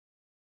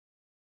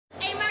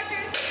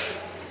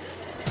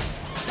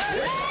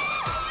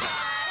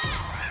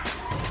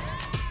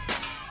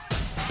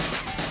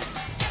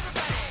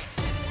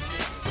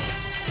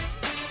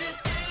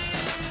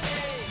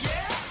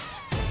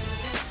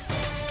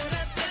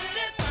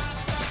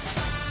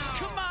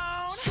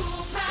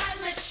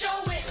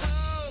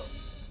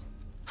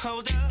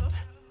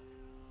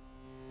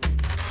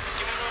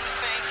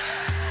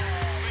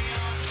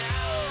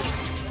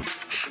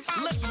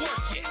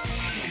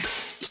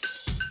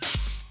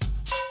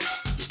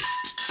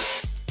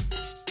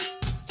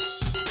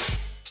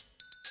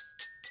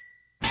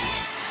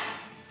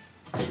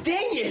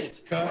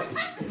Cut.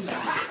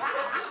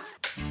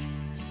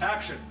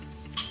 Action.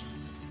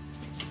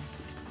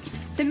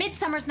 The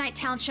Midsummer's Night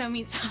Talent Show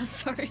means. Oh,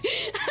 sorry.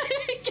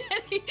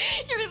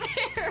 You're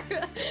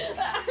there.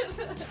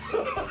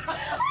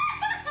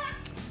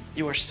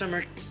 Your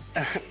summer.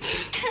 You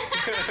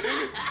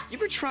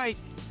ever try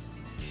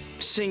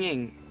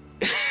singing?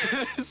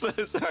 So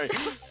sorry.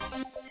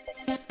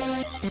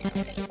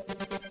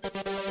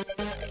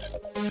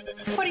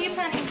 What are you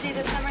planning to do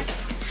this summer?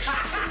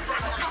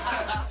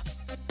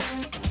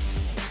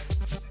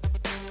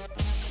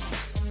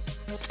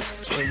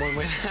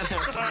 Wait.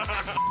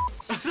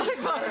 I'm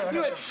sorry.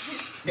 Do it.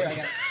 Here, I got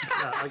it.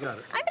 Yeah, I got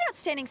it. I'm an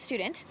outstanding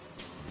student.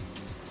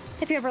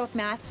 If you ever look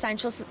math,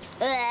 science,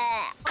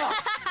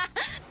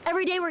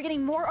 every day we're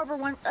getting more over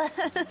one. Oh,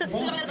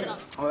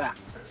 yeah.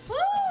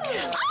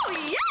 Oh,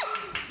 yes!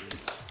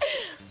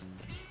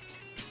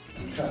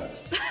 Cut.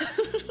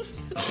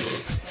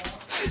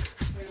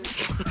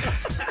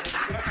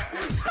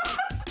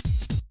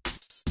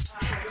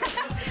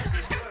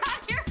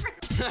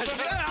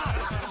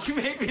 You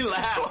make me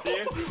laugh,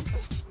 dude.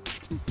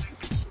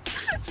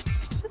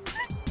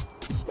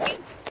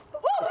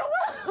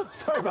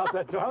 Sorry about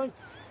that, darling.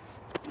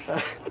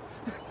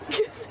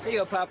 Here you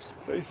go, Pops.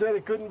 They said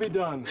it couldn't be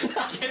done. I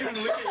can't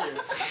even look at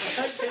you.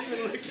 I can't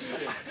even look at you.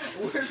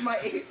 Where's my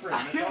apron?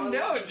 I don't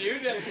know,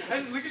 dude. I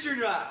just look at you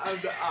and I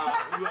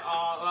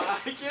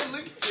can't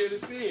look at you to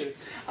see it.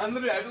 I have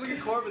to look at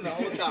Corbin the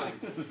whole time.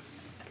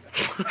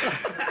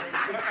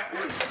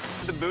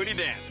 The booty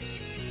dance.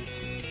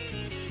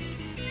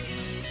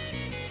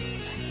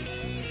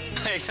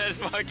 Hey, can I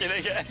just walk in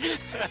again?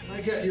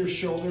 I get your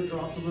shoulder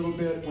dropped a little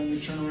bit when you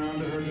turn around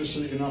to her, just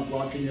so that you're not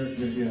blocking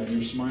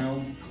your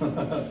smile.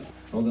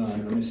 Hold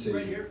on, let me see.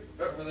 Right here?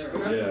 Over there.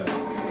 Yeah,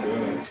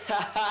 good.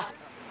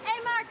 Hey,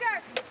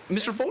 Marker!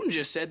 Mr. Fulton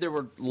just said there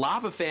were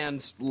lava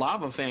fans.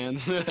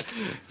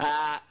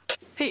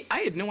 Hey, I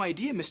had no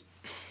idea, Miss.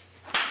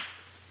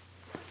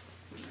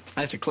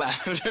 I have to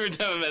clap every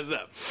time I mess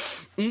up.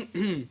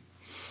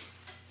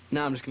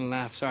 No, I'm just gonna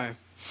laugh. Sorry.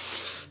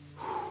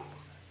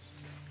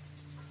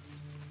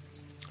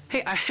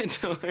 Hey, I had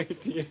no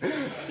idea.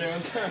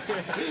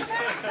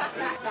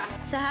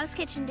 So how's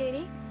kitchen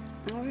duty?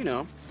 Oh, you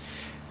know,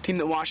 team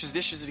that washes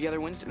dishes together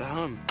wins together.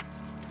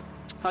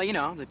 Oh, you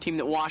know, the team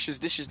that washes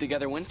dishes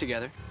together wins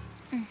together.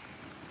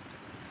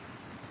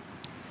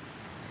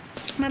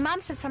 My mom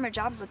said summer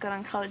jobs look good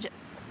on college.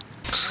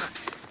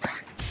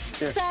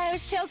 So I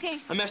was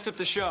joking. I messed up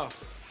the show.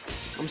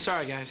 I'm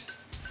sorry, guys.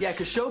 Yeah,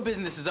 because show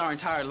business is our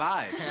entire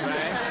lives,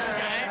 right?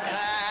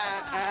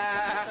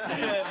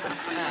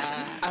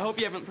 I hope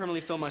you haven't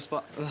permanently filled my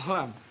spot. Hold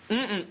on.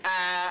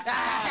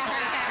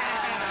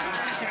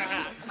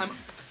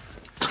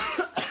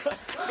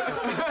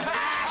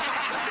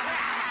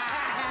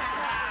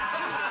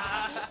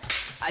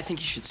 I think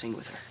you should sing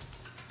with her.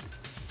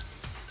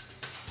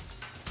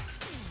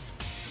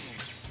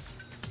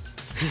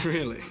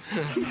 Really?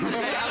 Let me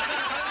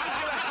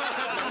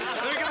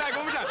come back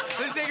one more time.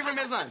 Let's take it from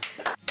his line.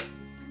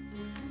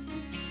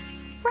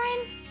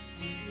 Ryan,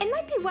 it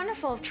might be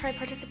wonderful if Troy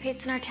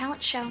participates in our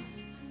talent show.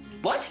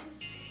 What?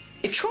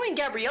 If Troy and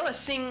Gabriella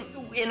sing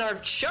in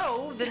our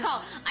show, then...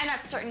 No, I'm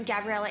not certain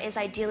Gabriella is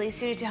ideally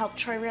suited to help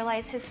Troy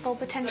realize his full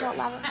potential at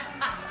Lava.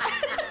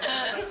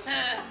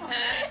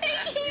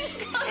 It keeps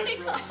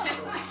going off.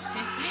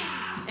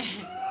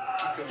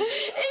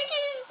 It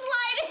keeps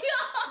sliding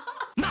off.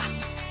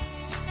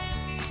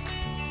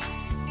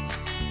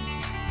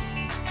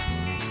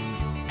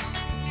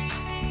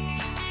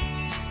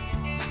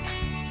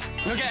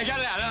 Okay, I got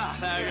it out.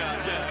 There we go.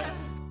 Okay.